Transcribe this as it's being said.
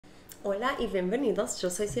Hola y bienvenidos. Yo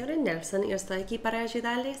soy Ciara Nelson y estoy aquí para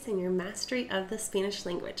ayudarles in your mastery of the Spanish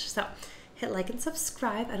language. So, hit like and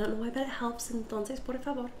subscribe. I don't know why, but it helps. Entonces, por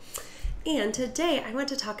favor. And today I want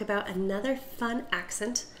to talk about another fun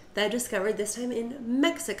accent that I discovered this time in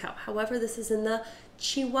Mexico. However, this is in the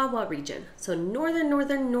Chihuahua region. So,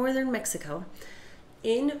 northern Mexico.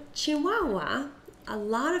 In Chihuahua, a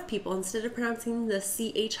lot of people, instead of pronouncing the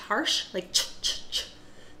CH harsh, like ch,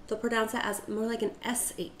 they'll pronounce it as more like an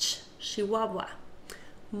SH. Chihuahua.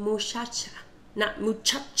 Muchacha. Not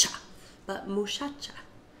muchacha, but muchacha.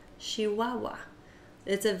 Chihuahua.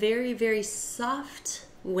 It's a very, very soft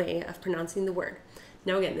way of pronouncing the word.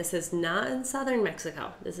 Now again, this is not in southern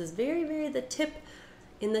Mexico. This is very the tip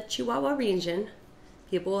in the Chihuahua region.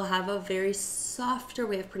 People will have a very softer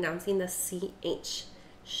way of pronouncing the CH.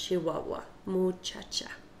 Chihuahua. Muchacha.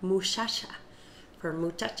 Muchacha. For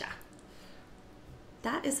muchacha.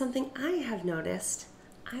 That is something I have noticed.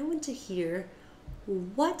 I want to hear,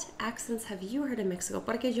 what accents have you heard in Mexico?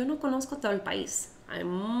 Porque yo no conozco todo el país. Hay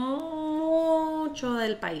mucho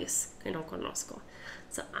del país que no conozco.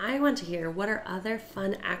 So I want to hear, what are other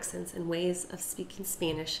fun accents and ways of speaking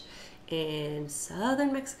Spanish in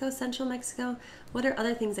southern Mexico, central Mexico? What are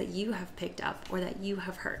other things that you have picked up or that you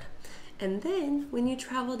have heard? And then when you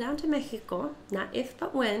travel down to Mexico, not if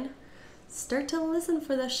but when, start to listen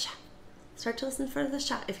for the sh. Start to listen for the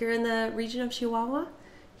sh. If you're in the region of Chihuahua,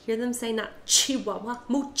 hear them say not Chihuahua,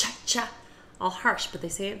 muchacha, all harsh, but they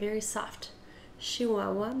say it very soft.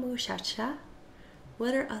 Chihuahua, muchacha.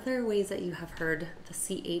 What are other ways that you have heard the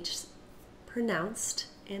CH pronounced,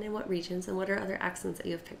 and in what regions, and what are other accents that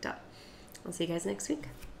you have picked up? I'll see you guys next week.